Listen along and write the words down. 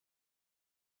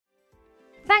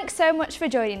Thanks so much for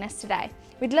joining us today.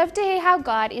 We'd love to hear how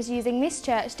God is using this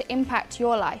church to impact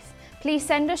your life. Please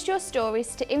send us your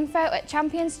stories to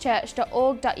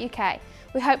info@championschurch.org.uk.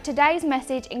 We hope today's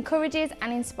message encourages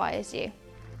and inspires you.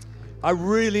 I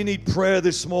really need prayer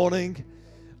this morning.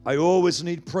 I always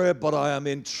need prayer, but I am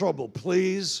in trouble.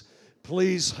 Please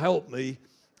help me.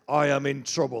 I am in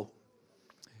trouble.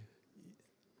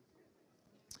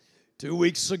 2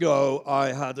 weeks ago,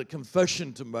 I had a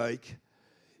confession to make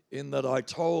in that I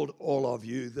told all of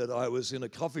you that I was in a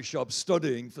coffee shop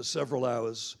studying for several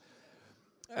hours.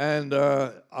 And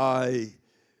I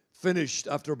finished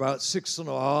after about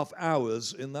 6.5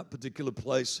 hours in that particular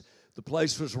place. The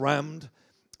place was rammed.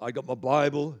 I got my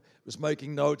Bible, was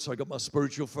making notes. I got my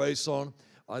spiritual face on.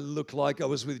 I looked like I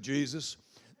was with Jesus.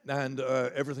 And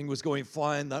everything was going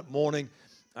fine that morning.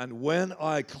 And when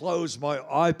I closed my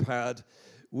iPad,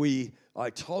 I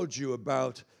told you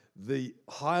about the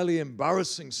highly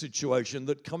embarrassing situation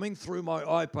that coming through my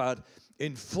iPad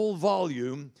in full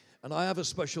volume, and I have a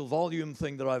special volume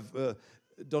thing that I've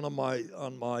done on my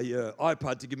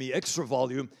iPad to give me extra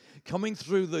volume, coming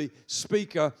through the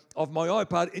speaker of my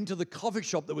iPad into the coffee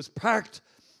shop that was packed.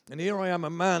 And here I am, a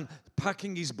man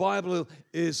packing his Bible,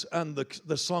 and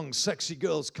the song Sexy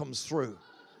Girls comes through.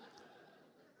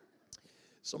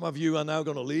 Some of you are now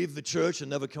going to leave the church and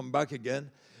never come back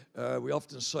again. We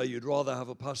often say you'd rather have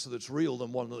a pastor that's real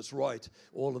than one that's right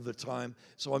all of the time.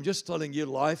 So I'm just telling you,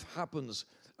 life happens,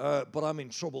 but I'm in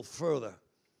trouble further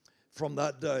from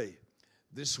that day.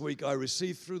 This week I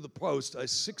received through the post a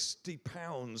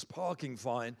 £60 parking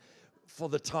fine for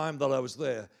the time that I was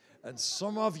there. And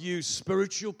some of you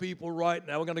spiritual people right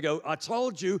now are going to go, I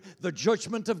told you the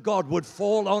judgment of God would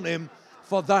fall on him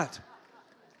for that.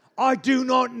 I do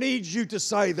not need you to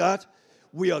say that.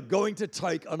 We are going to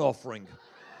take an offering.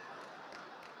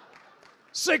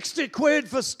 60 quid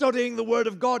for studying the Word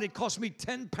of God. It cost me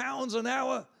 £10 an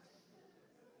hour.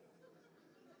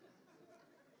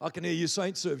 I can hear you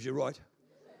saying, serves you right.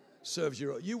 Serves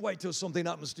you right. You wait till something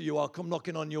happens to you. I'll come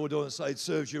knocking on your door and say, it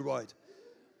serves you right.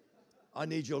 I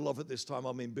need your love at this time.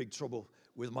 I'm in big trouble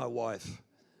with my wife.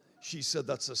 She said,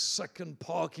 that's a second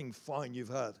parking fine you've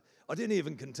had. I didn't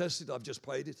even contest it. I've just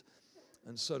paid it.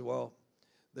 And said, well,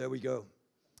 there we go.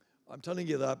 I'm telling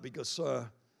you that because...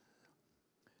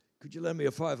 could you lend me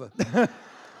a fiver?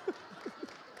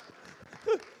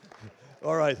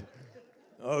 All right.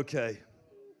 Okay.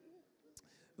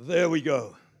 There we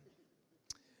go.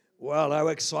 Well, how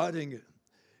exciting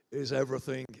is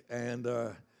everything. And,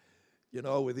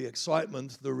 with the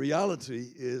excitement, the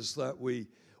reality is that we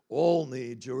all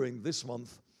need during this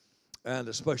month, and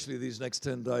especially these next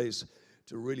 10 days,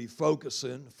 to really focus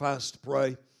in, fast,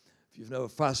 pray. If you've never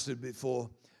fasted before,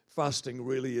 fasting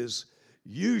really is,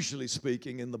 usually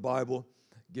speaking in the Bible,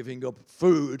 giving up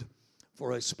food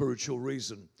for a spiritual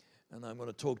reason. And I'm going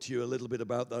to talk to you a little bit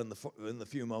about that in the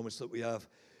few moments that we have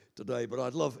today. But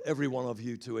I'd love every one of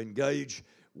you to engage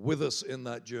with us in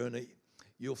that journey.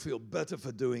 You'll feel better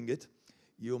for doing it.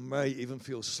 You may even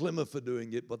feel slimmer for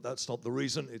doing it, but that's not the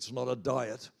reason. It's not a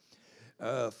diet.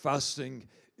 Fasting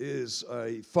is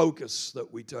a focus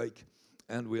that we take,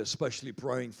 and we're especially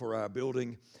praying for our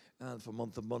building and for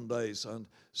Month of Mondays and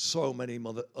so many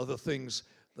other things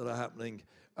that are happening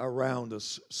around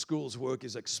us. School's work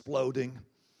is exploding.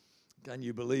 Can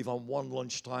you believe on one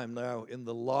lunchtime now in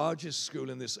the largest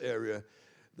school in this area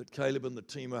that Caleb and the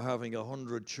team are having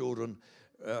 100 children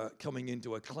coming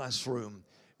into a classroom?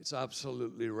 It's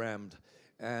absolutely rammed.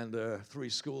 And 3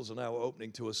 schools are now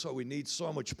opening to us. So we need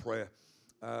so much prayer.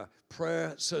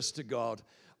 Prayer says to God,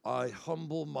 I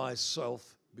humble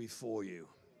myself before you.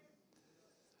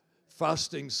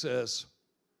 Fasting says,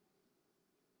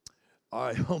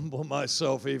 I humble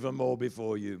myself even more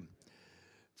before you.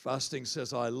 Fasting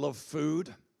says, I love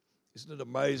food. Isn't it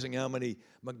amazing how many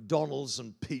McDonald's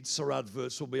and pizza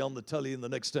adverts will be on the telly in the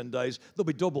next 10 days? They'll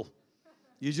be double.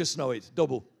 You just know it,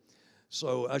 double.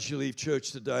 So as you leave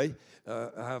church today,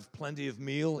 have plenty of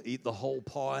meal, eat the whole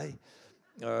pie,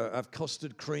 have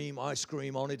custard cream, ice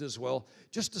cream on it as well,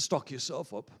 just to stock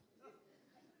yourself up.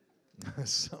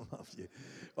 Some of you.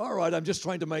 All right, I'm just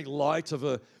trying to make light of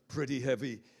a pretty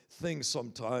heavy thing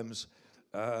sometimes.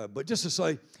 But just to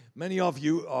say, many of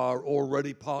you are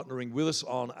already partnering with us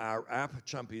on our app,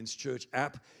 Champions Church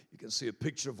app. You can see a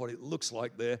picture of what it looks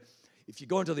like there. If you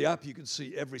go into the app, you can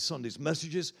see every Sunday's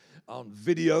messages on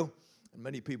video. And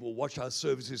many people watch our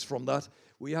services from that.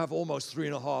 We have almost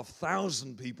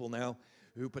 3,500 people now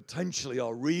who potentially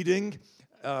are reading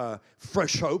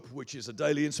Fresh Hope, which is a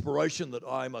daily inspiration that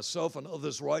I myself and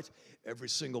others write every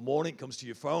single morning. It comes to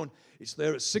your phone. It's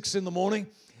there at 6 in the morning,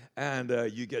 and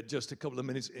you get just a couple of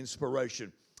minutes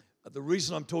inspiration. The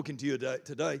reason I'm talking to you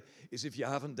today is if you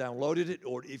haven't downloaded it,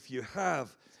 or if you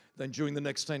have, then during the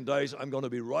next 10 days, I'm going to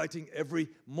be writing every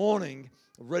morning,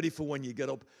 ready for when you get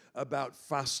up, about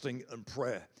fasting and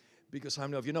prayer. Because how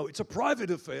many of you know it's a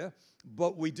private affair,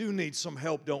 but we do need some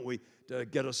help, don't we, to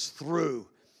get us through.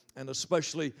 And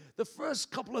especially the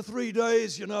first couple of 3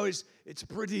 days, you know, it's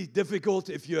pretty difficult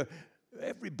if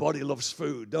everybody loves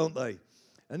food, don't they?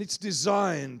 And it's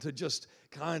designed to just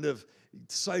kind of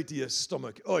say to your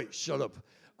stomach, "Oi, shut up.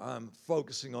 I'm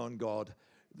focusing on God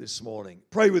this morning."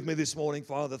 Pray with me this morning.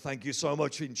 Father, thank you so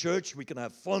much. In church, we can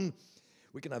have fun,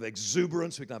 we can have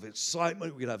exuberance, we can have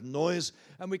excitement, we can have noise,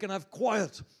 and we can have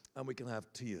quiet, and we can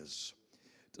have tears.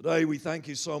 Today, we thank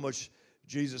you so much,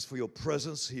 Jesus, for your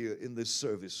presence here in this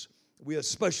service. We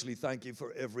especially thank you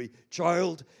for every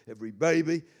child, every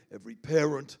baby, every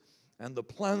parent, and the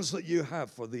plans that you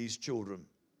have for these children.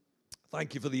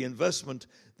 Thank you for the investment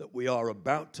that we are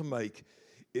about to make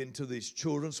into these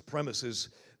children's premises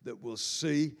that will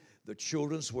see the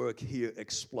children's work here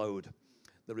explode.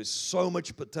 There is so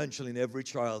much potential in every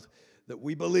child that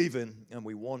we believe in, and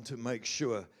we want to make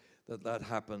sure that that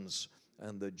happens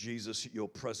and that, Jesus, you're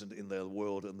present in their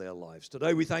world and their lives.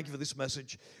 Today, we thank you for this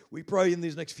message. We pray in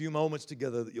these next few moments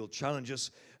together that you'll challenge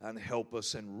us and help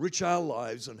us, enrich our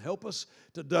lives, and help us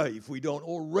today, if we don't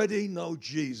already know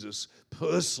Jesus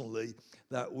personally,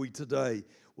 that we today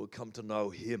will come to know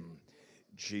him.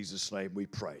 In Jesus' name we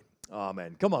pray.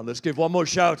 Amen. Come on, let's give one more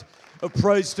shout of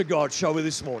praise to God, shall we,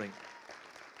 this morning?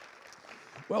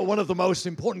 Well, one of the most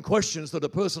important questions that a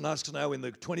person asks now in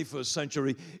the 21st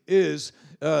century is,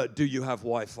 do you have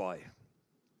Wi-Fi?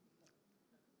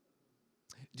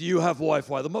 Do you have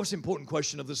Wi-Fi? The most important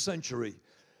question of the century.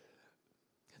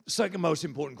 The second most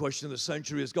important question of the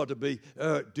century has got to be,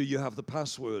 do you have the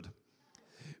password?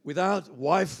 Without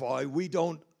Wi-Fi, we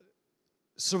don't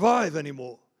survive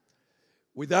anymore.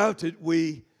 Without it,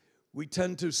 we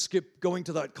tend to skip going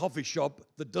to that coffee shop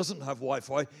that doesn't have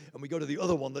Wi-Fi, and we go to the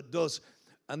other one that does.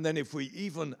 And then if we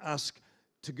even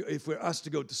if we're asked to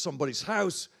go to somebody's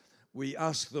house, we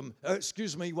ask them,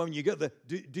 excuse me, when you get there,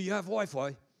 do you have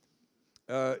Wi-Fi?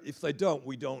 If they don't,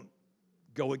 we don't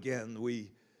go again.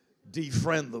 We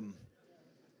defriend them.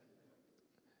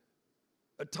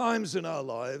 At times in our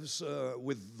lives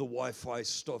with the Wi-Fi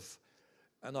stuff,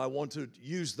 and I want to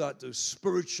use that to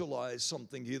spiritualize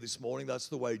something here this morning. That's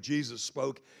the way Jesus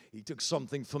spoke. He took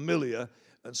something familiar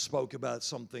and spoke about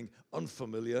something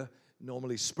unfamiliar,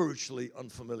 normally spiritually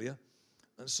unfamiliar.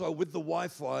 And so with the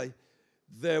Wi-Fi,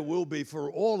 there will be for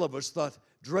all of us that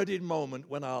dreaded moment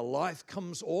when our life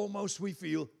comes almost, we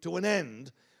feel, to an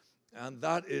end. And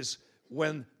that is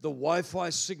when the Wi-Fi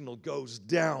signal goes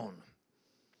down.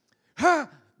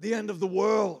 The end of the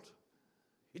world.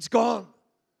 It's gone.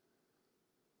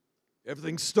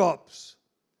 Everything stops.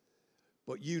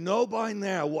 But you know by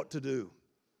now what to do.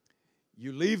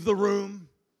 You leave the room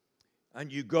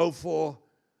and you go for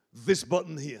this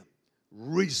button here,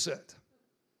 reset.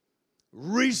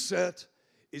 Reset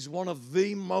is one of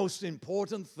the most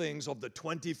important things of the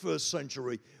 21st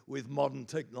century with modern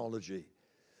technology.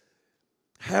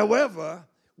 However,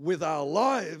 with our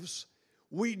lives,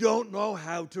 we don't know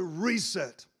how to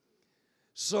reset.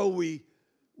 So we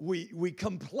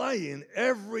complain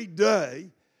every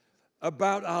day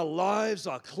about our lives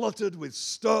are cluttered with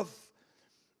stuff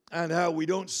and how we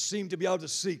don't seem to be able to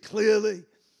see clearly.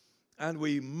 And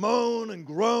we moan and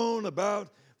groan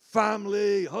about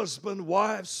family, husband,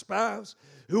 wife, spouse,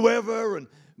 whoever, and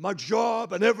my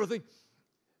job and everything.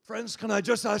 Friends, can I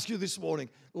just ask you this morning,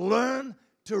 learn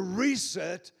to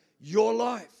reset your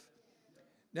life.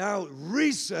 Now,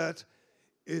 reset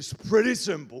is pretty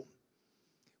simple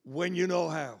when you know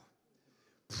how.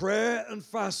 Prayer and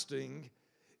fasting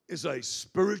is a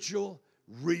spiritual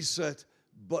reset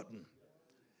button.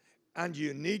 And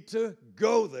you need to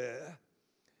go there.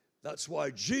 That's why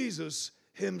Jesus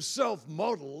himself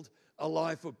modeled a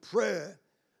life of prayer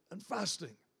and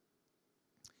fasting.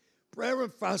 Prayer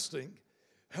and fasting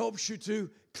helps you to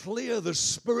clear the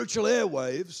spiritual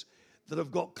airwaves that have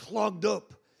got clogged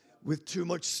up with too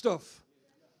much stuff.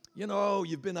 You know,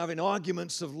 you've been having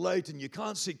arguments of late and you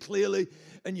can't see clearly,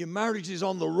 and your marriage is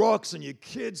on the rocks and your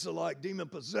kids are like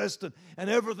demon-possessed, and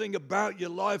everything about your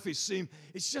life it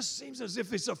just seems as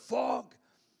if it's a fog.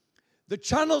 The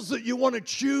channels that you want to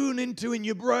tune into in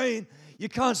your brain, you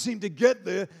can't seem to get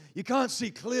there. You can't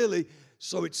see clearly.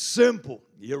 So it's simple.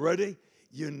 You ready?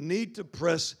 You need to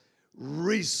press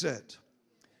reset.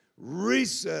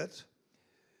 Reset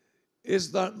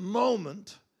is that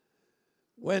moment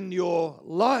when your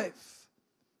life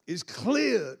is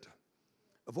cleared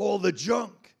of all the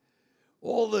junk,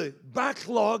 all the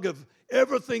backlog of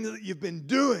everything that you've been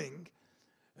doing,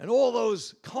 and all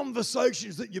those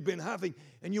conversations that you've been having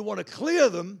and you want to clear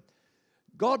them,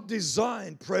 God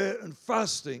designed prayer and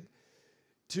fasting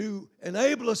to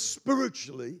enable us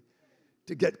spiritually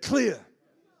to get clear.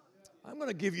 I'm going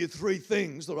to give you 3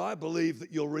 things that I believe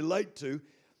that you'll relate to,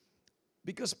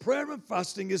 because prayer and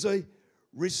fasting is a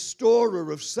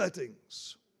restorer of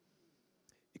settings.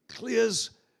 It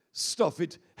clears stuff.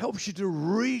 It helps you to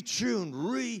retune,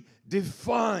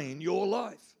 redefine your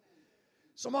life.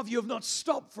 Some of you have not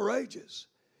stopped for ages.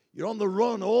 You're on the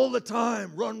run all the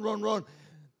time. Run, run, run.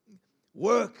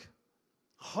 Work,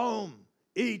 home,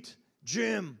 eat,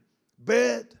 gym,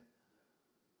 bed,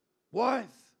 wife,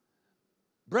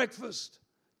 breakfast,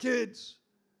 kids,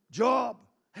 job,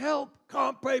 help,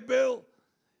 can't pay bill,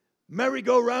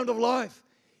 merry-go-round of life.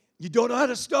 You don't know how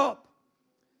to stop.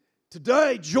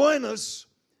 Today, join us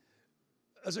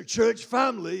as a church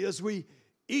family as we,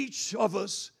 each of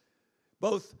us,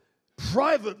 both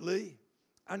privately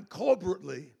and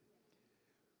corporately,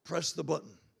 press the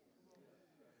button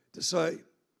to say,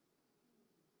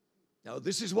 now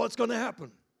this is what's going to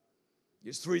happen.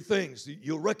 It's 3 things.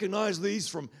 You'll recognize these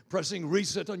from pressing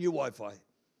reset on your Wi-Fi.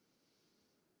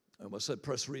 I almost said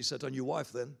press reset on your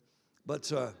wife then,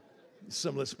 but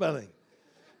similar spelling.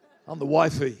 On the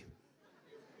Wi-Fi.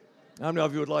 How many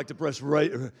of you would like to press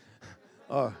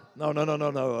oh, no,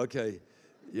 okay.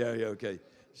 Yeah, okay.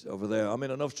 It's over there. I'm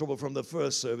in enough trouble from the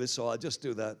first service, so I'll just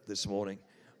do that this morning.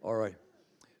 All right.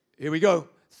 Here we go.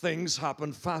 Things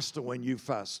happen faster when you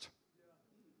fast.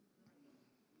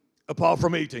 Apart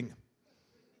from eating.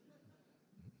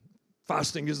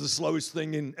 Fasting is the slowest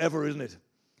thing ever, isn't it?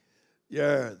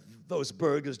 Yeah, those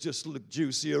burgers just look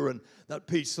juicier, and that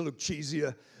pizza look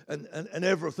cheesier, and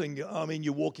everything. I mean,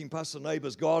 you're walking past the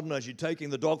neighbor's garden as you're taking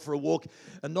the dog for a walk,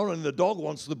 and not only the dog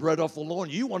wants the bread off the lawn,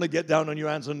 you want to get down on your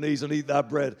hands and knees and eat that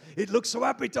bread. It looks so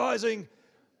appetizing.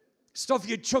 Stuff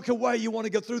you chuck away, you want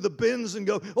to go through the bins and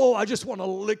go, oh, I just want to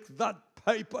lick that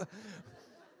paper.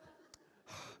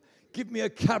 Give me a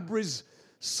Cadbury's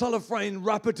cellophane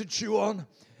wrapper to chew on.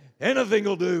 Anything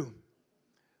will do.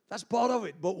 That's part of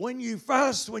it. But when you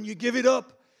fast, when you give it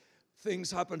up,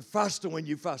 things happen faster when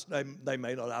you fast. They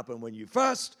may not happen when you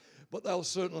fast, but they'll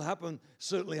certainly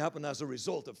happen as a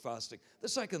result of fasting. The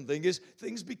second thing is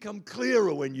things become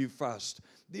clearer when you fast.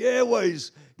 The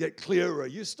airways get clearer.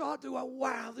 You start to go,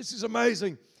 wow, this is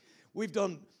amazing. We've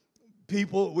had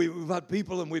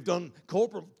people and we've done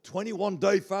corporate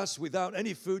 21-day fasts without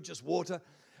any food, just water.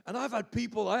 And I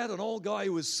had an old guy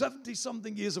who was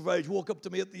 70-something years of age walk up to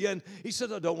me at the end. He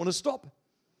said, I don't want to stop.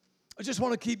 I just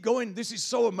want to keep going. This is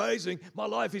so amazing. My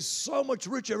life is so much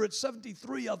richer. At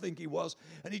 73, I think he was.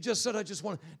 And he just said, I just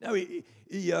want to. Now, he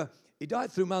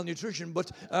died through malnutrition,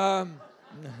 but no,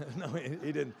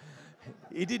 he didn't.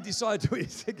 He did decide to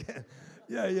eat again.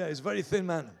 Yeah, he's a very thin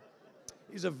man.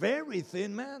 He's a very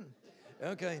thin man.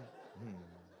 Okay.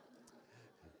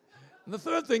 And the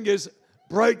third thing is,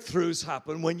 breakthroughs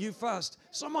happen when you fast.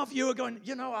 Some of you are going,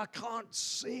 I can't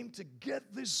seem to get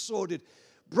this sorted.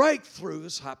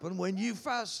 Breakthroughs happen when you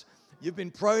fast. You've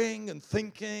been praying and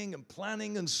thinking and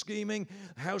planning and scheming.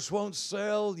 House won't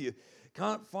sell. You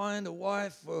can't find a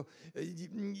wife. Or,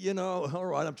 all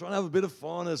right, I'm trying to have a bit of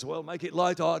fun as well. Make it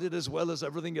lighthearted as well as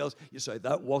everything else. You say,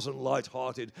 that wasn't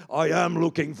lighthearted. I am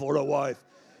looking for a wife.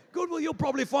 Good, well, you'll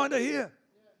probably find her here.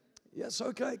 Yes,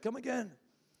 okay, come again.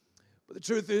 But the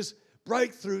truth is,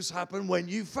 breakthroughs happen when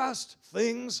you fast.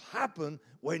 Things happen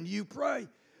when you pray.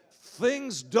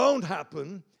 Things don't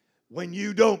happen when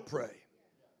you don't pray.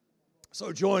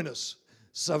 So join us.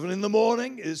 7 in the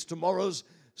morning is tomorrow's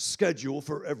schedule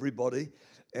for everybody.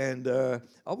 And are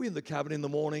we in the cabin in the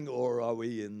morning, or are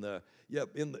we in the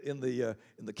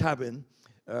cabin?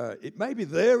 It may be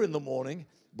there in the morning,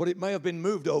 but it may have been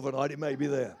moved overnight. It may be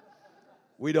there.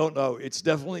 We don't know. It's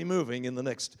definitely moving in the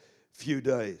next few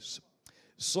days.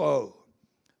 So,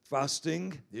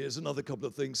 fasting, here's another couple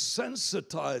of things,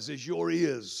 sensitizes your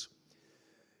ears.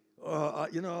 I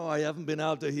haven't been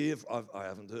out to hear, I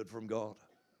haven't heard from God.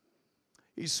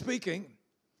 He's speaking,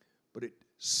 but it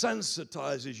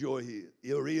sensitizes your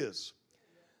ears.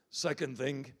 Second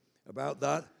thing about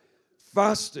that,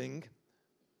 fasting,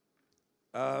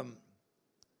 I'm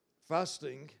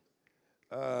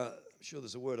sure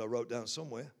there's a word I wrote down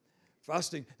somewhere.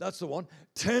 Fasting, that's the one,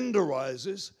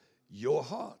 tenderizes your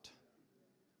heart.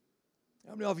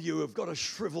 How many of you have got a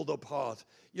shriveled up heart?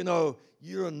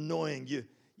 You're annoying.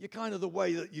 You're kind of the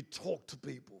way that you talk to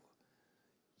people.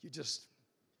 You just,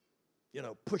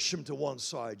 push them to one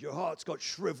side. Your heart's got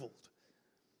shriveled.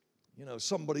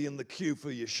 Somebody in the queue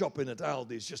for your shopping at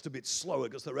Aldi is just a bit slower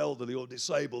because they're elderly or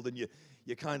disabled, and you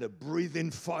kind of breathe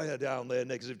in fire down there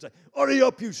next to them. Hurry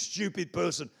up, you stupid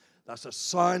person. That's a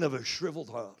sign of a shriveled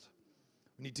heart.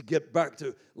 We need to get back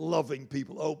to loving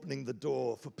people, opening the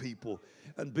door for people,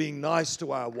 and being nice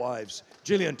to our wives.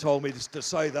 Gillian told me to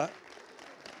say that.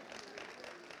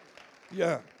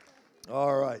 Yeah.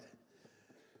 All right.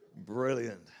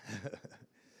 Brilliant.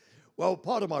 Well,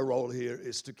 part of my role here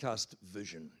is to cast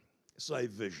vision. Say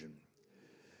vision.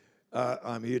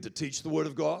 I'm here to teach the Word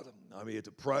of God. I'm here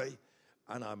to pray.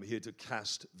 And I'm here to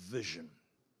cast vision.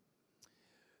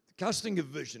 The casting of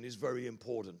vision is very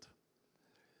important.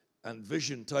 And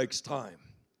vision takes time.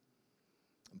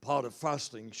 And part of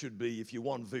fasting should be, if you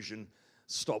want vision,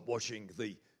 stop watching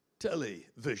the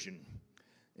television.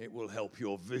 It will help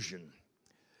your vision.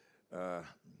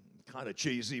 Kind of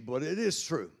cheesy, but it is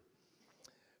true.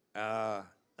 And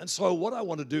so what I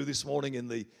want to do this morning in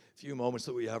the few moments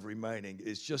that we have remaining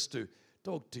is just to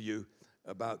talk to you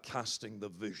about casting the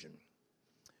vision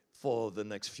for the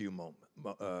next few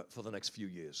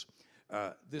years.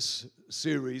 This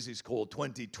series is called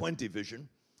 2020 Vision,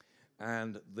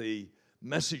 and the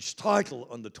message title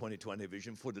on the 2020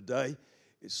 Vision for today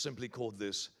is simply called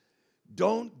this: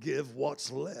 Don't give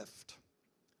what's left.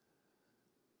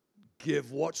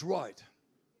 Give what's right.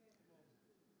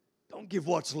 Don't give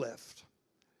what's left.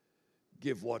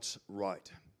 Give what's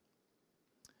right.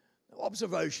 Now,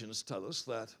 observations tell us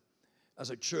that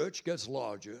as a church gets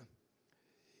larger,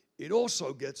 it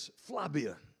also gets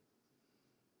flabbier.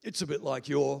 It's a bit like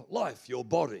your life, your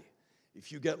body.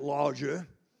 If you get larger,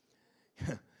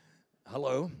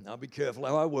 hello, now be careful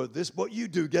how I word this, but you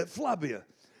do get flabbier.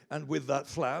 And with that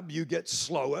flab, you get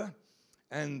slower,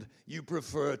 and you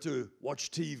prefer to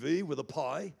watch TV with a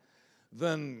pie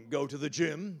than go to the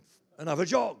gym and have a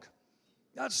jog.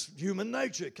 That's human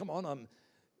nature. Come on,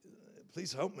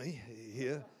 please help me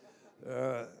here.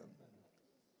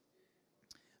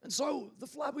 And so the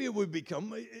flabbier we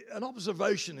become, an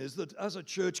observation is that as a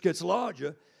church gets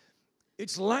larger,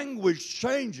 its language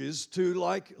changes to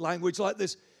language like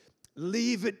this: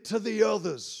 leave it to the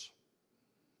others.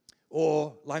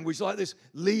 Or language like this: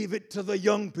 leave it to the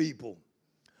young people.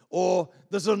 Or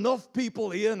there's enough people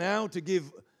here now to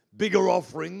give bigger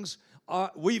offerings.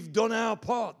 We've done our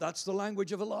part. That's the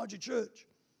language of a larger church.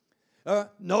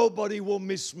 Nobody will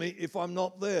miss me if I'm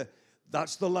not there.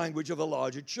 That's the language of a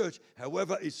larger church.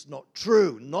 However, it's not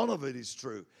true. None of it is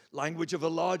true. Language of a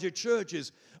larger church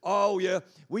is, oh yeah,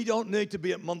 we don't need to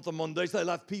be at Month of Mondays. They'll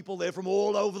have people there from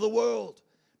all over the world.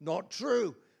 Not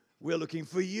true. We're looking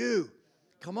for you.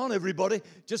 Come on, everybody.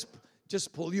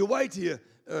 Just pull your weight here.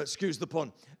 Excuse the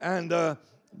pun. And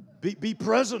be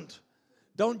present.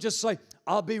 Don't just say,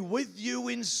 I'll be with you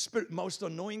in spirit. Most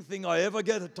annoying thing I ever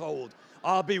get told.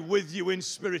 I'll be with you in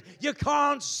spirit. You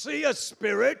can't see a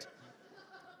spirit.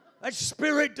 That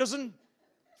spirit doesn't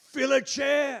fill a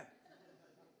chair.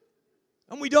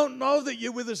 And we don't know that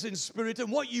you're with us in spirit.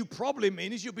 And what you probably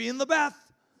mean is you'll be in the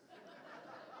bath.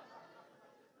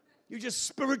 You just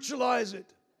spiritualize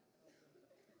it.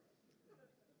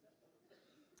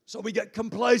 So we get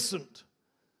complacent.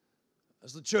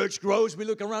 As the church grows, we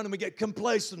look around and we get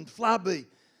complacent, flabby.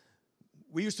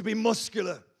 We used to be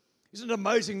muscular. Isn't it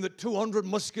amazing that 200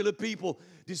 muscular people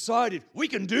decided, we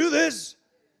can do this?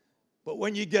 But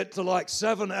when you get to like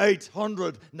 700,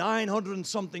 800, 900 and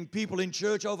something people in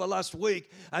church over last week,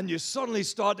 and you suddenly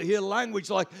start to hear language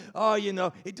like, oh, you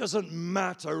know, it doesn't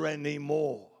matter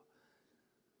anymore.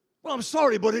 Well, I'm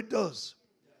sorry, but it does.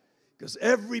 Because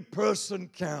every person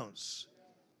counts.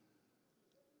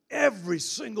 Every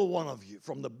single one of you,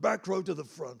 from the back row to the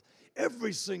front,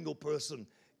 every single person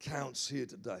counts here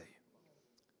today.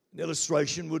 An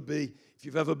illustration would be, if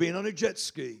you've ever been on a jet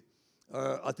ski,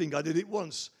 I think I did it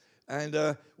once,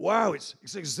 and wow, it's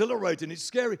exhilarating, it's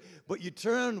scary, but you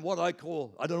turn what I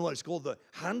call, I don't know what it's called, the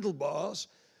handlebars,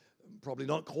 probably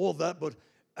not called that,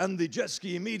 and the jet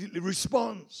ski immediately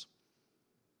responds.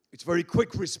 It's very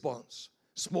quick response.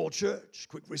 Small church,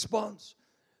 quick response.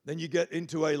 Then you get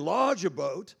into a larger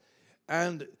boat,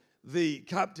 and the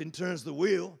captain turns the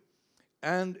wheel,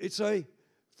 and it's a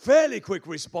fairly quick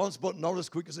response, but not as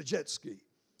quick as a jet ski.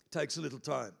 It takes a little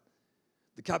time.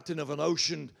 The captain of an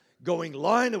ocean-going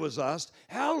liner was asked,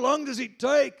 how long does it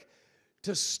take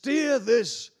to steer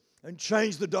this and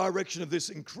change the direction of this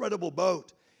incredible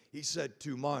boat? He said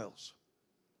 2 miles.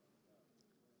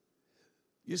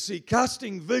 You see,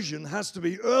 casting vision has to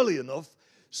be early enough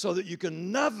so that you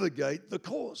can navigate the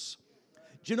course.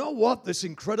 Do you know what this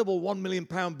incredible £1 million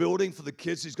building for the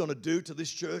kids is going to do to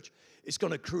this church? It's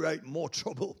going to create more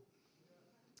trouble.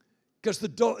 Because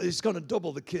it's going to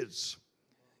double the kids.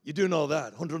 You do know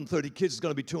that. 130 kids is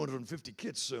going to be 250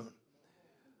 kids soon.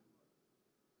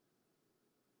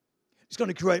 It's going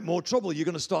to create more trouble. You're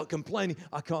going to start complaining,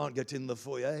 I can't get in the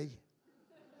foyer.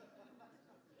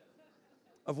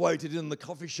 I've waited in the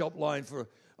coffee shop line for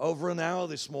over an hour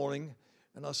this morning,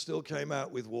 and I still came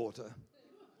out with water.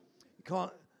 You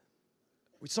can't,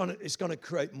 it's going to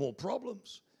create more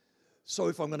problems. So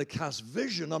if I'm going to cast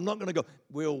vision, I'm not going to go,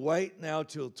 we'll wait now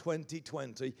till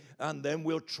 2020, and then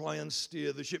we'll try and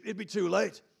steer the ship. It'd be too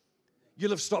late.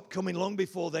 You'll have stopped coming long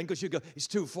before then because you go, it's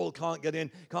too full, can't get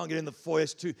in the foyer,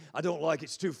 I don't like it,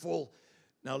 it's too full.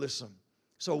 Now listen,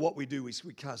 so what we do is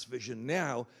we cast vision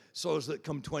now so as that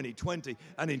come 2020,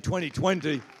 and in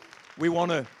 2020, we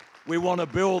want to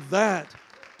build that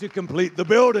to complete the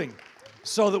building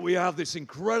so that we have this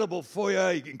incredible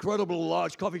foyer, incredible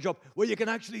large coffee shop where you can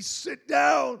actually sit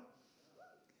down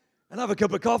and have a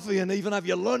cup of coffee and even have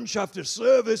your lunch after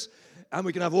service, and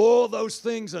we can have all those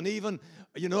things, and even,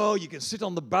 you know, you can sit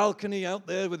on the balcony out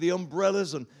there with the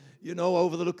umbrellas and, you know,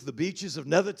 overlook the beaches of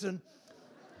Netherton.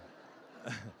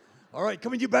 All right,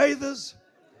 come in, you bathers.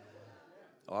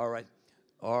 All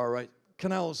right,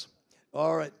 canals.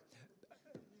 All right.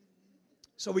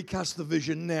 So we cast the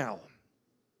vision now,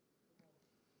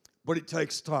 but it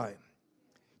takes time.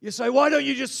 You say, why don't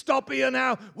you just stop here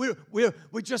now? We're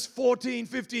just 14,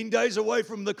 15 days away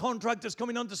from the contractors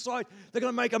coming onto site. They're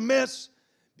going to make a mess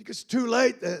because it's too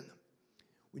late then.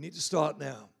 We need to start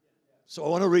now. So I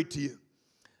want to read to you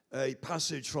a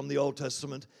passage from the Old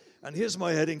Testament. And here's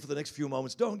my heading for the next few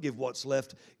moments. Don't give what's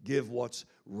left, give what's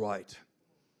right.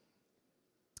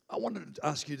 I wanted to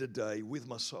ask you today with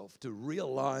myself to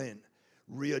realign,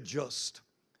 readjust,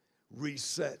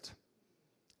 reset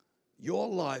your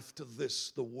life to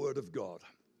this, the Word of God.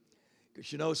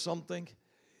 Because you know something?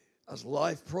 As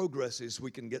life progresses,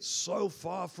 we can get so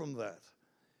far from that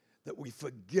we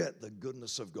forget the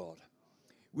goodness of God.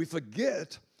 We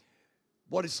forget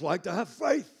what it's like to have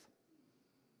faith.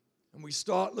 And we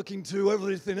start looking to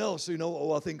everything else. You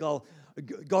know, I think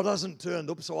God hasn't turned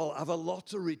up, so I'll have a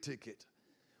lottery ticket.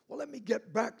 Well, let me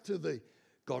get back to the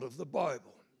God of the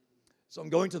Bible. So I'm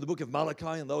going to the book of Malachi,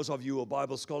 and those of you who are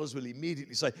Bible scholars will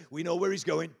immediately say, we know where he's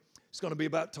going. It's going to be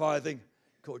about tithing.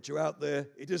 Caught you out there.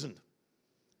 It isn't.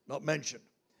 Not mentioned.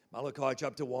 Malachi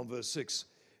chapter 1, verse 6.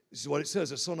 This is what it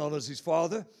says. A son honors his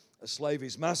father, a slave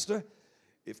his master.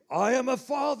 If I am a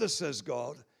father, says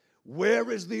God,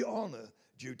 where is the honor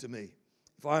due to me?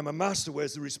 If I am a master,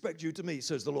 where's the respect due to me,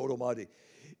 says the Lord Almighty?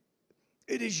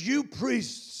 It is you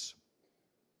priests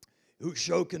who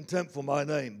show contempt for my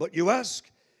name. But you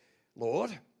ask,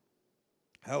 Lord,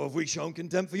 how have we shown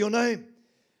contempt for your name?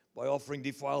 By offering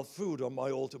defiled food on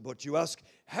my altar. But you ask,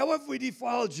 how have we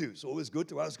defiled you? It's always good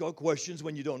to ask God questions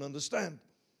when you don't understand.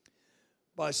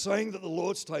 By saying that the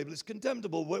Lord's table is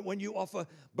contemptible. When you offer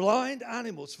blind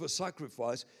animals for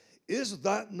sacrifice, is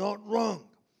that not wrong?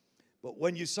 But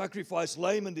when you sacrifice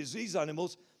lame and diseased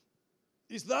animals,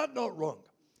 is that not wrong?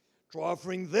 Try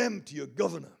offering them to your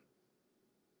governor.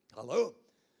 Hello?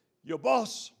 Your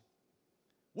boss.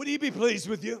 Would he be pleased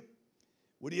with you?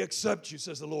 Would he accept you,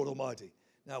 says the Lord Almighty?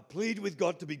 Now plead with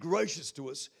God to be gracious to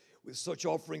us with such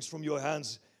offerings from your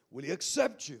hands. Will he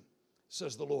accept you,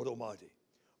 says the Lord Almighty?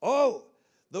 Oh,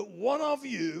 that one of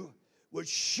you would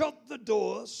shut the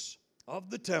doors of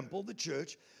the temple, the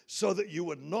church, so that you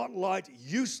would not light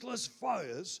useless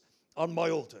fires on my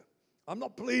altar. I'm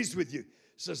not pleased with you,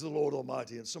 says the Lord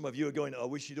Almighty. And some of you are going, I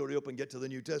wish you'd hurry up and get to the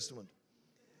New Testament.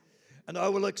 And I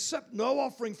will accept no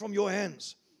offering from your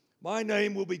hands. My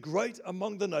name will be great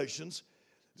among the nations.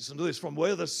 Listen to this. From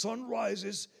where the sun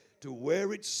rises to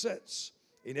where it sets,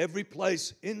 in every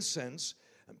place incense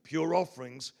and pure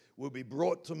offerings will be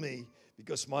brought to me,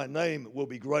 because my name will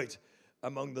be great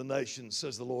among the nations,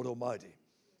 says the Lord Almighty.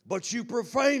 But you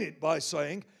profane it by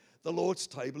saying, the Lord's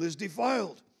table is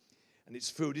defiled, and its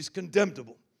food is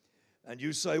contemptible. And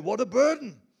you say, what a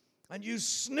burden! And you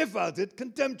sniff at it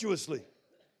contemptuously,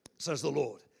 says the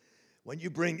Lord. When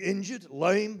you bring injured,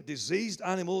 lame, diseased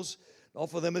animals, and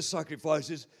offer them as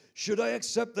sacrifices, should I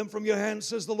accept them from your hand,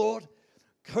 says the Lord?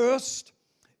 Cursed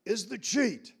is the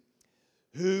cheat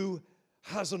who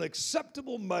has an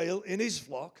acceptable male in his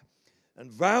flock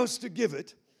and vows to give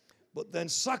it, but then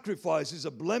sacrifices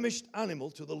a blemished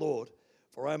animal to the Lord.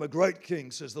 For I am a great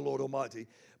king, says the Lord Almighty.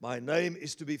 My name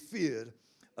is to be feared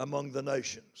among the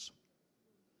nations.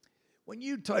 When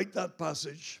you take that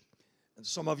passage, and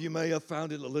some of you may have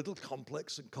found it a little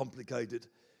complex and complicated,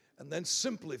 and then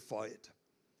simplify it,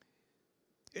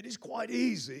 it is quite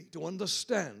easy to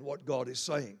understand what God is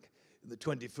saying in the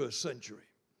 21st century.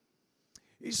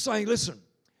 He's saying, listen,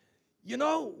 you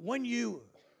know, when you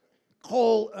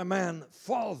call a man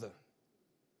father,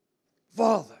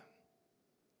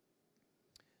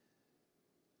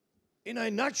 in a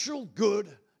natural, good,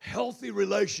 healthy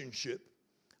relationship,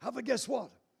 have a guess what?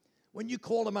 When you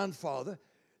call a man father,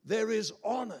 there is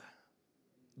honor.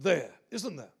 there,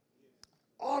 isn't there?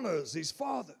 Honors his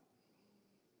father.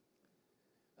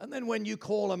 And then when you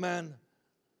call a man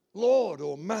Lord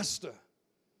or Master,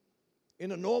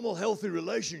 in a normal, healthy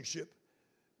relationship,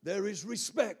 there is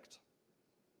respect.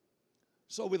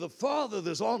 So with a father,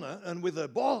 there's honor, and with a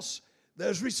boss,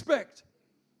 there's respect.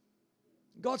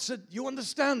 God said, you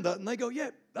understand that? And they go,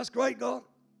 yeah, that's great, God.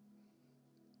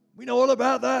 We know all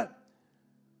about that.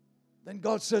 Then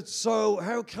God said, so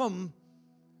how come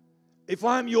if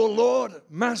I'm your Lord,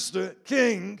 Master,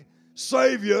 King,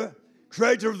 Savior,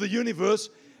 Creator of the universe,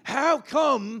 how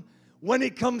come when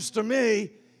it comes to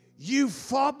me, you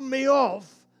fob me off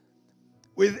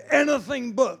with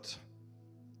anything but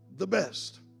the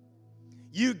best?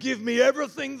 You give me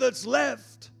everything that's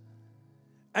left,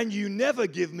 and you never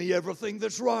give me everything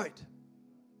that's right.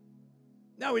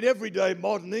 Now, in everyday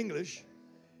modern English,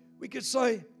 we could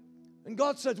say, and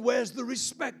God said, where's the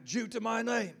respect due to my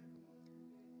name?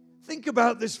 Think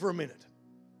about this for a minute.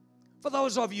 For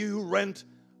those of you who rent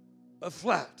a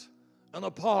flat, an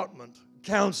apartment,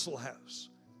 council house,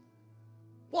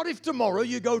 what if tomorrow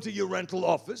you go to your rental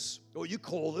office, or you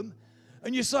call them,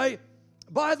 and you say,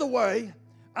 by the way,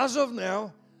 as of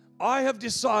now, I have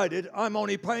decided I'm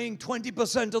only paying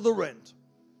 20% of the rent.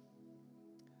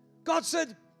 God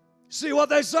said, see what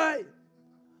they say?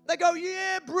 They go,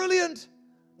 yeah, brilliant.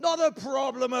 Not a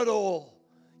problem at all.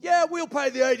 Yeah, we'll pay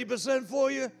the 80%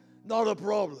 for you. Not a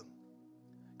problem.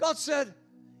 God said,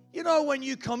 you know, when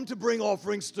you come to bring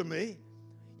offerings to me,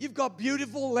 you've got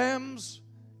beautiful lambs,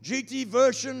 GT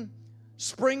version,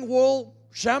 spring wool,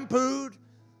 shampooed,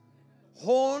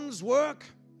 horns work.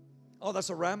 Oh, that's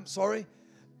a ram, sorry.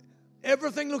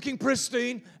 Everything looking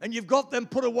pristine, and you've got them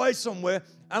put away somewhere.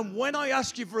 And when I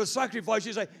ask you for a sacrifice,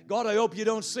 you say, God, I hope you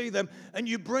don't see them. And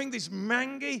you bring this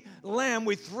mangy lamb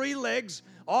with 3 legs,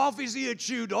 half his ear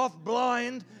chewed off,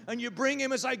 blind, and you bring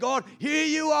him and say, God, here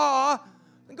you are.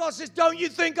 And God says, don't you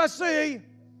think I see?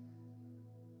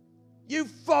 You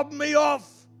fob me off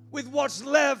with what's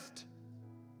left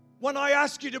when I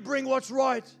ask you to bring what's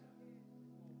right.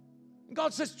 And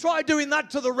God says, try doing that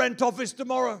to the rent office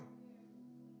tomorrow.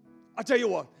 I tell you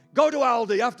what, go to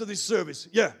Aldi after this service.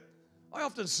 Yeah, I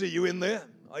often see you in there.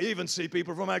 I even see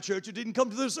people from our church who didn't come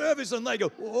to the service, and they go,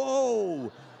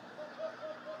 whoa.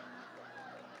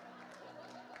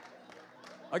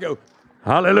 I go,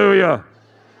 hallelujah.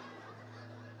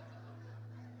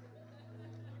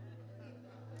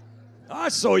 I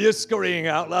saw you scurrying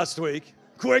out last week.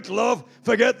 Quick, love,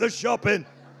 forget the shopping.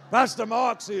 Pastor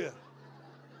Mark's here.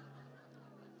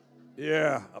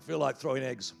 Yeah, I feel like throwing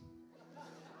eggs.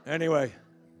 Anyway,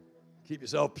 keep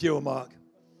yourself pure, Mark.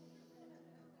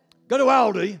 Go to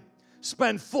Aldi,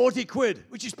 spend 40 quid,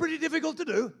 which is pretty difficult to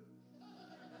do.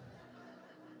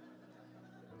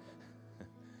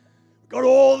 Got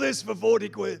all this for 40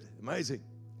 quid. Amazing.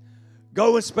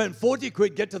 Go and spend 40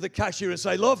 quid, get to the cashier and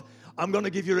say, love, I'm going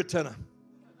to give you a tenner.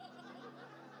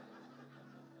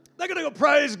 They're going to go,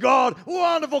 praise God.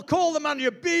 Wonderful. Call the manager.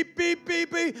 Beep, beep,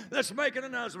 beep, beep. Let's make an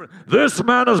announcement. This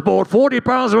man has bought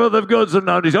 £40 worth of goods and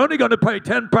now he's only going to pay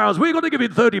 £10. We're going to give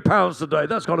him £30 today.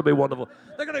 That's going to be wonderful.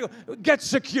 They're going to go, get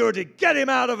security. Get him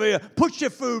out of here. Put your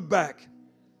food back.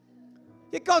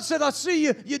 God said, I see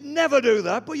you. You'd never do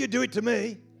that, but you do it to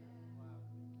me.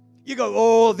 You go,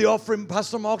 oh, the offering.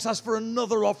 Pastor Mark's asked for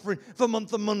another offering for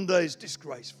month of Mondays.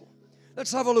 Disgraceful.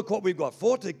 Let's have a look what we've got.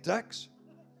 4 Tic Tacs.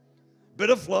 Bit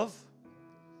of fluff.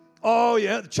 Oh,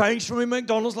 yeah, change from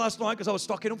McDonald's last night because I was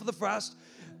stocking up for the fast.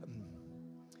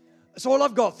 That's all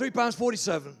I've got,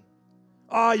 £3.47.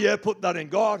 Ah, yeah, put that in.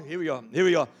 God, here we are, here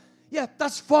we are. Yeah,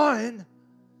 that's fine.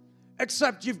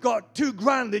 Except you've got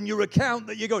 $2,000 in your account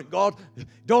that you're going, God,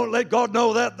 don't let God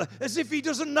know that. As if he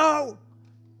doesn't know.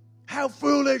 How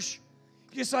foolish.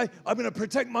 You say, I'm going to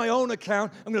protect my own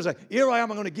account. I'm going to say, here I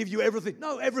am, I'm going to give you everything.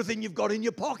 No, everything you've got in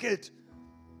your pocket.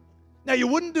 Now, you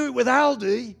wouldn't do it with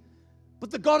Aldi,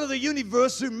 but the God of the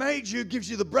universe who made you,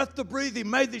 gives you the breath to breathe. He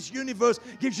made this universe,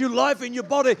 gives you life in your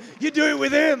body. You do it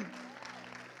with him.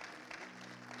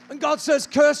 And God says,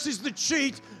 cursed is the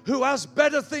cheat who has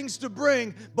better things to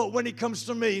bring, but when he comes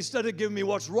to me, instead of giving me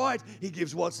what's right, he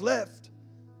gives what's left.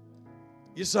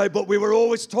 You say, but we were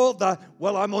always taught that.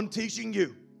 Well, I'm unteaching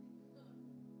you.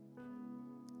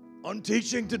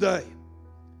 Unteaching today.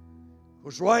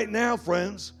 Because right now,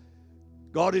 friends,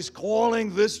 God is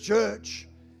calling this church.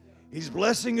 His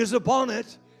blessing is upon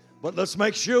it. But let's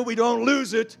make sure we don't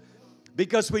lose it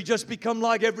because we just become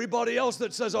like everybody else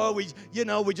that says, oh,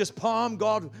 we just palm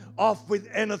God off with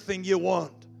anything you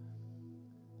want.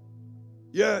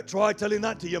 Yeah, try telling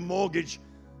that to your mortgage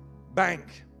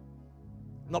bank.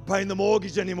 Not paying the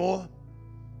mortgage anymore.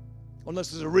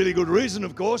 Unless there's a really good reason,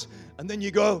 of course. And then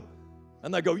you go,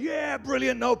 And they go, yeah,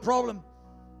 brilliant, no problem.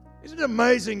 Isn't it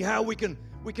amazing how we can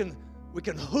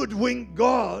hoodwink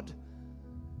God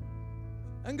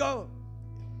and go,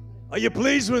 are you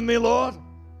pleased with me, Lord?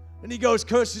 And he goes,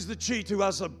 curses the cheat who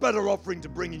has a better offering to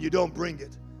bring and you don't bring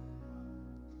it.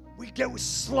 We get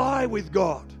sly with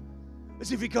God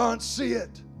as if he can't see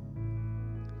it.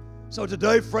 So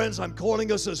today, friends, I'm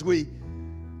calling us as we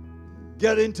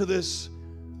get into this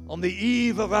on the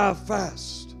eve of our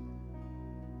fast,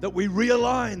 that we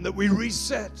realign, that we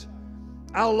reset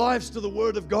our lives to the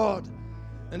Word of God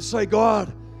and say,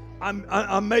 God,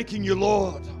 I'm making you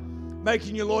Lord.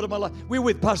 Making you Lord of my life. We were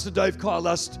with Pastor Dave Carr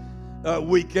last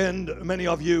weekend. Many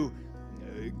of you,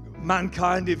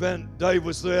 Mankind event. Dave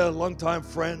was there, longtime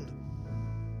friend.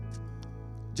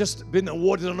 Just been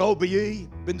awarded an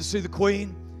OBE, been to see the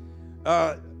Queen.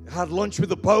 Had lunch with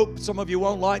the Pope. Some of you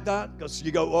won't like that because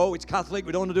you go, oh, it's Catholic,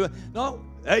 we don't want to do it. No,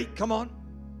 hey, come on.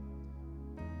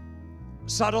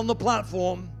 Sat on the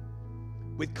platform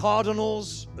with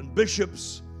cardinals and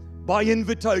bishops by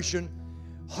invitation,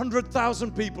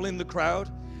 100,000 people in the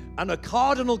crowd, and a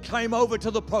cardinal came over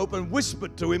to the Pope and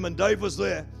whispered to him, and Dave was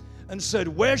there, and said,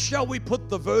 where shall we put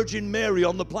the Virgin Mary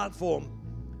on the platform?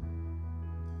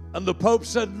 And the Pope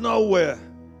said, nowhere.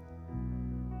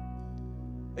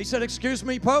 He said, excuse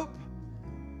me, Pope?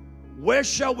 Where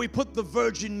shall we put the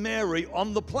Virgin Mary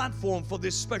on the platform for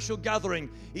this special gathering?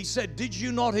 He said, did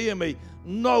you not hear me?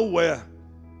 Nowhere.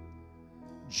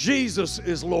 Jesus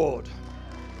is Lord.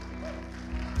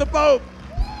 The Pope.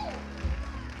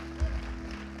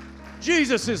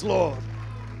 Jesus is Lord.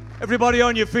 Everybody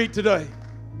on your feet today.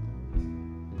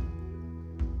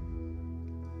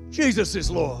 Jesus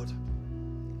is Lord.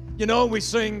 You know, we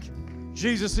sing,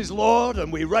 Jesus is Lord,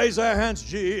 and we raise our hands,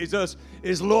 Jesus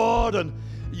is Lord, and,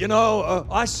 you know,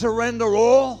 I surrender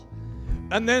all.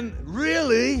 And then,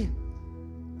 really,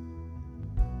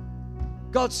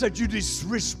 God said, you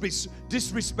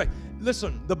disrespect.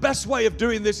 Listen, the best way of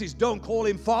doing this is don't call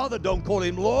him Father, don't call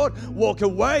him Lord, walk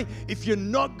away if you're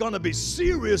not going to be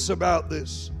serious about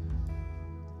this.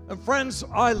 And friends,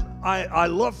 I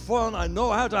love fun. I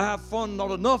know how to have fun,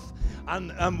 not enough.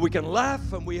 And we can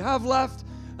laugh, and we have laughed.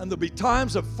 And there'll be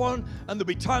times of fun, and there'll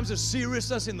be times of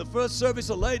seriousness. In the first service,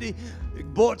 a lady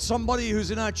brought somebody who's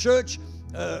in our church.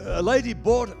 A lady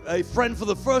brought a friend for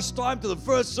the first time to the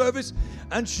first service,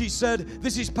 and she said,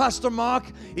 this is Pastor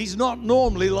Mark. He's not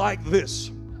normally like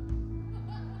this.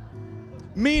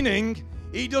 Meaning,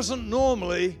 he doesn't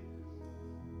normally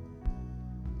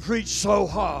preach so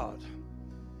hard.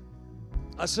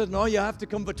 I said, no, you have to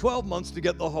come for 12 months to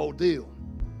get the whole deal.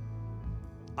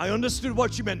 I understood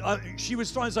what she meant. She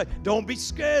was trying to say, don't be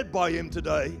scared by him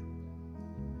today.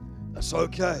 That's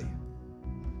okay.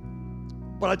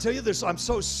 But I tell you this, I'm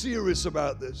so serious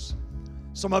about this.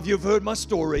 Some of you have heard my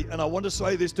story, and I want to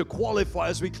say this to qualify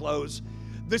as we close.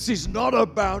 This is not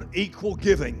about equal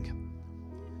giving.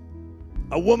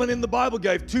 A woman in the Bible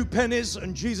gave 2 pennies,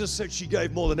 and Jesus said she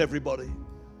gave more than everybody.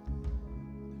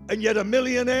 And yet a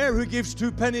millionaire who gives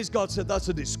 2 pennies, God said that's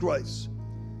a disgrace.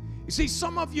 You see,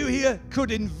 some of you here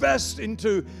could invest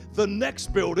into the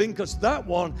next building because that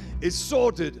one is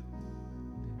sorted.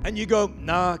 And you go,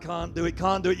 nah, can't do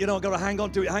it. You know, I've got to hang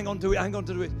on to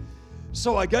it.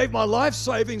 So I gave my life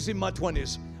savings in my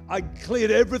 20s. I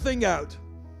cleared everything out.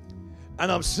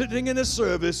 And I'm sitting in a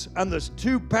service, and there's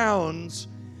 2 pounds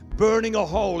burning a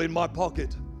hole in my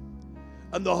pocket.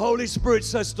 And the Holy Spirit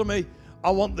says to me, I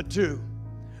want the 2.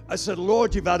 I said,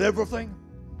 Lord, you've had everything.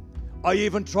 I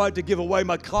even tried to give away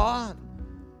my car.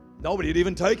 Nobody would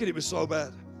even take it. It was so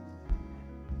bad.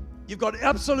 You've got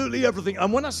absolutely everything.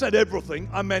 And when I said everything,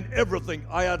 I meant everything.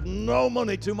 I had no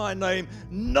money to my name,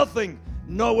 nothing,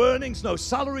 no earnings, no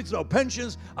salaries, no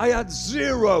pensions. I had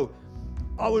 0.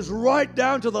 I was right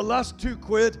down to the last 2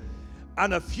 quid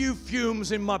and a few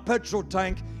fumes in my petrol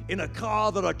tank in a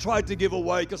car that I tried to give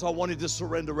away because I wanted to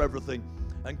surrender everything.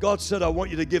 And God said, I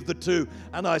want you to give the 2.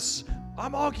 And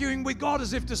I'm arguing with God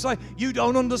as if to say, you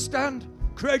don't understand.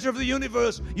 Creator of the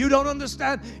universe, you don't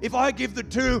understand. If I give the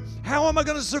 2, how am I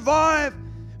going to survive?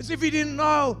 As if he didn't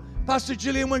know. Pastor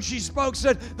Gillian, when she spoke,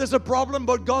 said, there's a problem,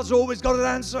 but God's always got an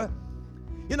answer.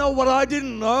 You know, what I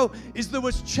didn't know is there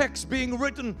was checks being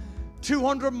written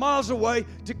 200 miles away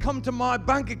to come to my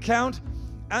bank account,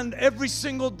 and every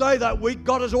single day that week,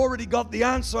 God has already got the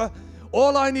answer.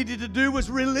 All I needed to do was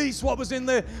release what was in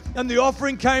there, and the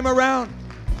offering came around.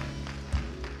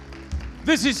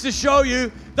 This is to show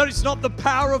you that it's not the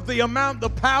power of the amount, the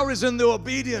power is in the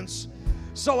obedience.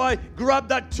 So I grabbed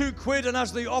that 2 quid, and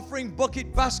as the offering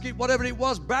bucket, basket, whatever it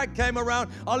was, bag came around,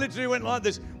 I literally went like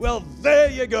this. Well, there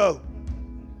you go.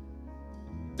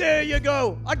 There you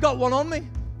go. I got one on me.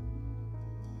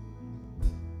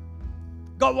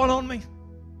 Got one on me?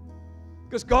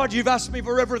 Because God, you've asked me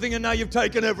for everything and now you've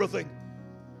taken everything.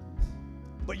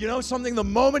 But you know something? The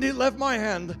moment it left my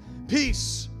hand,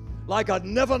 peace like I'd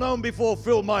never known before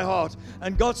filled my heart.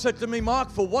 And God said to me, Mark,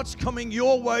 for what's coming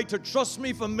your way to trust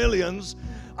me for millions,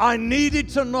 I needed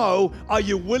to know, are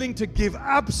you willing to give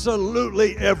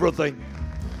absolutely everything?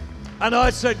 And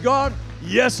I said, God,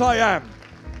 yes, I am.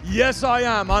 Yes, I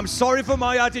am. I'm sorry for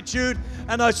my attitude,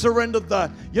 and I surrendered that.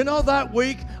 You know, that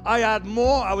week, I had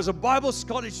more. I was a Bible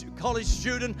college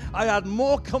student. I had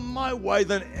more come my way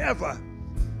than ever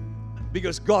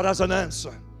because God has an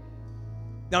answer.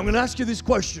 Now, I'm going to ask you this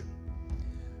question.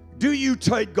 Do you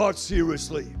take God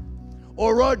seriously?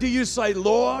 Or do you say,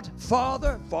 Lord,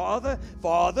 Father,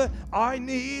 I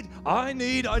need.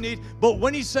 But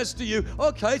when he says to you,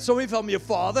 okay, so if I'm your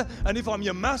father and if I'm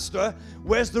your master,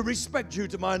 where's the respect due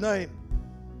to my name?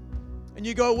 And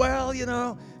you go, well, you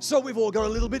know, so we've all got a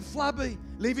little bit flabby.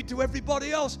 Leave it to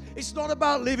everybody else. It's not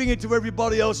about leaving it to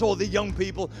everybody else or the young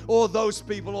people or those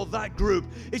people or that group.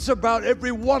 It's about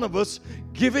every one of us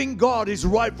giving God his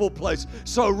rightful place.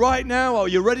 So right now, are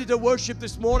you ready to worship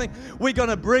this morning? We're going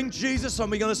to bring Jesus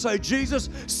and we're going to say, Jesus,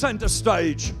 center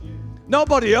stage.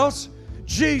 Nobody else.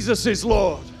 Jesus is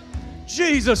Lord.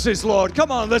 Jesus is Lord. Come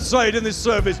on, let's say it in this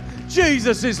service.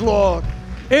 Jesus is Lord.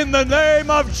 In the name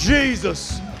of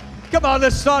Jesus. Come on,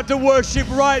 let's start to worship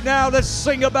right now. Let's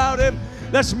sing about him.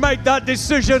 Let's make that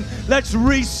decision. Let's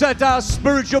reset our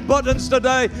spiritual buttons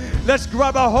today. Let's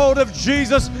grab a hold of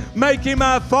Jesus. Make him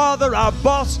our Father, our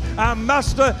boss, our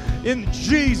master in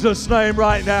Jesus' name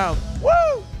right now.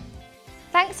 Woo!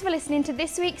 Thanks for listening to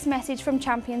this week's message from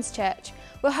Champions Church.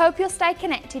 We hope you'll stay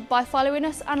connected by following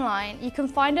us online. You can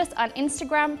find us on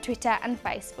Instagram, Twitter and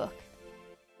Facebook.